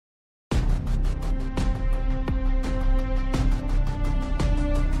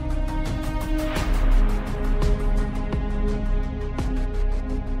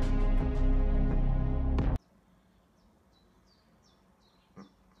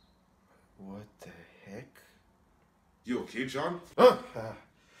What the heck? You okay, John? You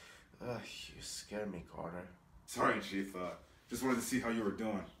scare me, Carter. Sorry, Chief. Just wanted to see how you were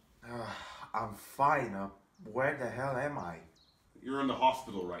doing. I'm fine. Where the hell am I? You're in the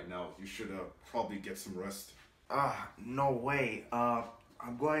hospital right now. You should probably get some rest. No way.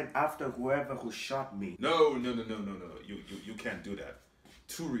 I'm going after whoever who shot me. No. You can't do that.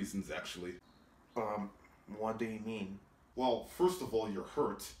 2 reasons, actually. What do you mean? Well, first of all, you're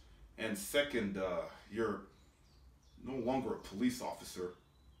hurt. And second, you're no longer a police officer.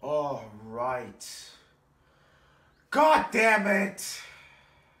 Oh, right. God damn it!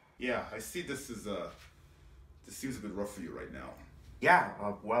 Yeah, I see this seems a bit rough for you right now. Yeah,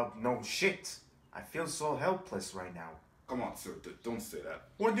 well, no shit. I feel so helpless right now. Come on, sir, don't say that.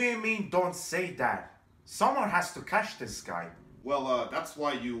 What do you mean, don't say that? Someone has to catch this guy. Well, that's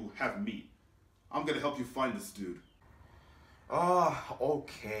why you have me. I'm gonna help you find this dude.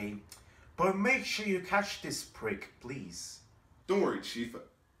 Okay. But make sure you catch this prick, please. Don't worry, Chief.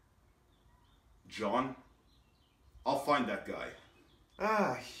 John, I'll find that guy.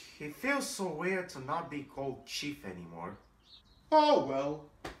 It feels so weird to not be called Chief anymore. Oh, well.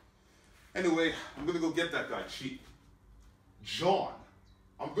 Anyway, I'm gonna go get that guy, Chief. John,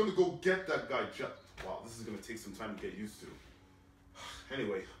 I'm gonna go get that guy, Wow, this is gonna take some time to get used to.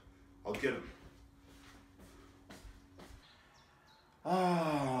 Anyway, I'll get him.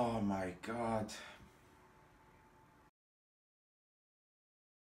 Oh my God.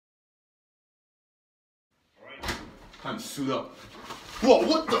 Alright, time to suit up. Whoa,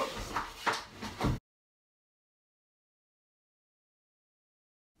 what the?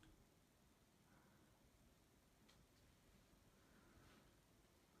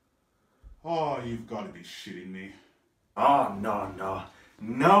 Oh, you've got to be shitting me. Oh, no.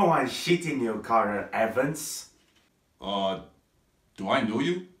 No one's shitting you, Carter Evans. Do I know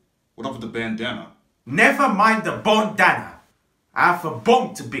you? What up with the bandana? Never mind the bandana. I have a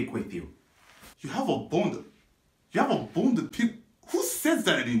bone to pick with you. You have a bone to pick? Who says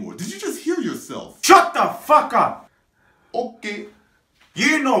that anymore? Did you just hear yourself? Shut the fuck up! Okay.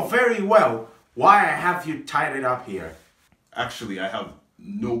 You know very well why I have you tied it up here. Actually, I have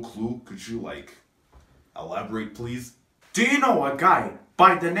no clue. Could you, elaborate, please? Do you know a guy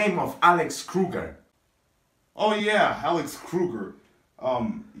by the name of Alex Kruger? Oh, yeah, Alex Kruger.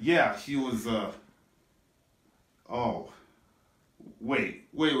 Yeah, he was, Oh. Wait.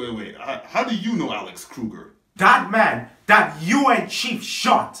 How do you know Alex Kruger? That man that you and Chief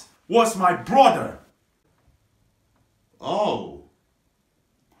shot was my brother. Oh.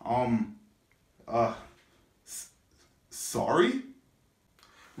 Sorry?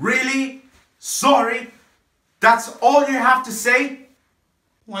 Really? Sorry? That's all you have to say?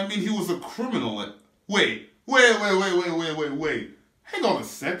 Well, I mean, he was a criminal. Wait. Hang on a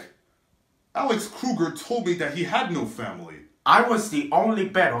sec. Alex Kruger told me that he had no family. I was the only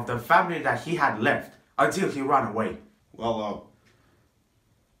bit of the family that he had left until he ran away. Well,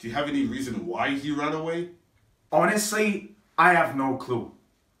 do you have any reason why he ran away? Honestly, I have no clue.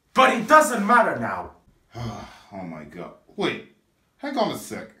 But it doesn't matter now. Oh my God. Wait, hang on a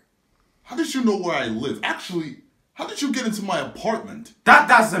sec. How did you know where I live? Actually, how did you get into my apartment? That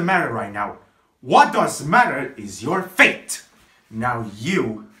doesn't matter right now. What does matter is your fate. Now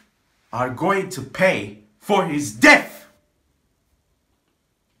you are going to pay for his death.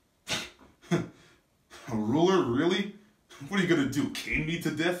 A ruler, really? What are you gonna do, cane me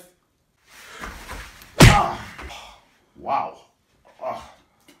to death? Wow.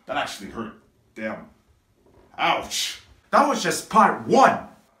 That actually hurt. Damn. Ouch. That was just part 1.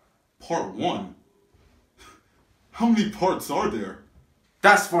 Part 1? How many parts are there?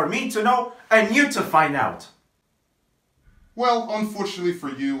 That's for me to know and you to find out. Well, unfortunately for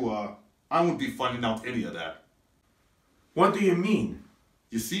you, I won't be finding out any of that. What do you mean?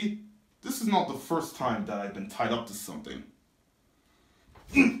 You see, this is not the first time that I've been tied up to something.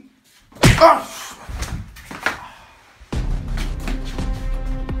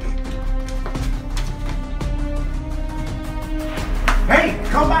 Hey,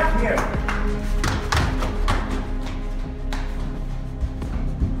 come back here!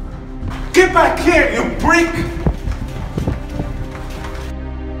 Get back here, you prick!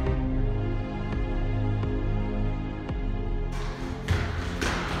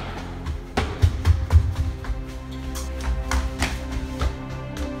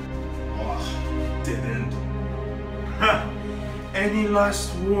 Didn't. Any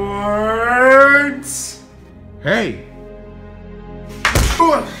last words? Hey!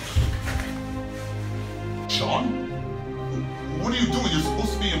 John? What are you doing? You're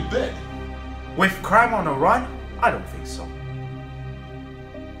supposed to be in bed. With crime on the run? I don't think so.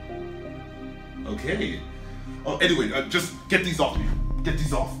 Okay. Oh, anyway, just get these off me. Get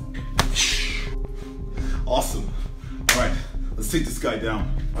these off. Awesome. All right, let's take this guy down.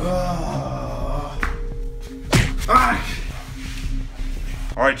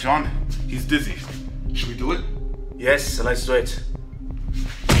 All right, John, he's dizzy. Should we do it? Yes, let's do it.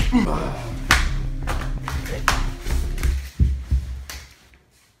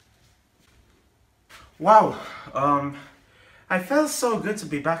 Wow, I felt so good to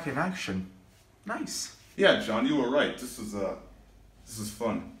be back in action. Nice. Yeah, John, you were right. This is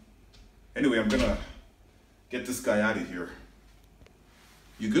fun. Anyway, I'm gonna get this guy out of here.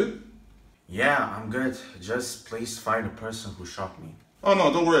 You good? Yeah, I'm good. Just please find the person who shot me. Oh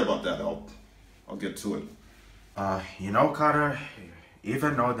no, don't worry about that. I'll get to it. You know, Carter,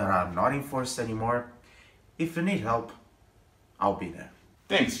 even though that I'm not in force anymore, if you need help, I'll be there.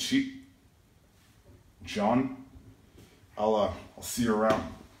 Thanks, Chief. John, I'll see you around.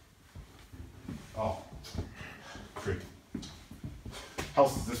 Oh, great.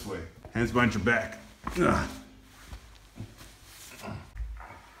 House is this way. Hands behind your back. Ugh.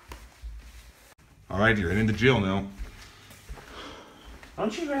 All right, you're heading to jail now.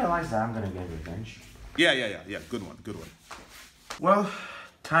 Don't you realize that I'm gonna get revenge? Yeah. Good one. Well,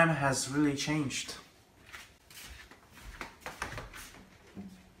 time has really changed.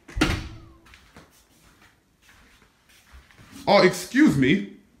 Oh, excuse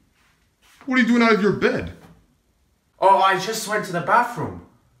me. What are you doing out of your bed? Oh, I just went to the bathroom.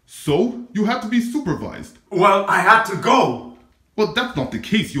 So, you have to be supervised. Well, I had to go. Well, that's not the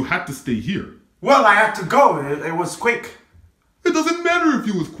case. You had to stay here. Well, I had to go. It was quick. It doesn't matter if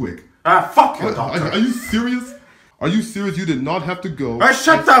you was quick. Fuck you, doctor. Are you serious? Are you serious? You did not have to go.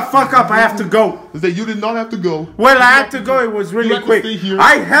 Shut the fuck up. I have to go. That you did not have to go. Well, I had to go. It was really quick. Stay here.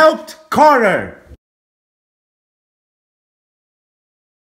 I helped Carter.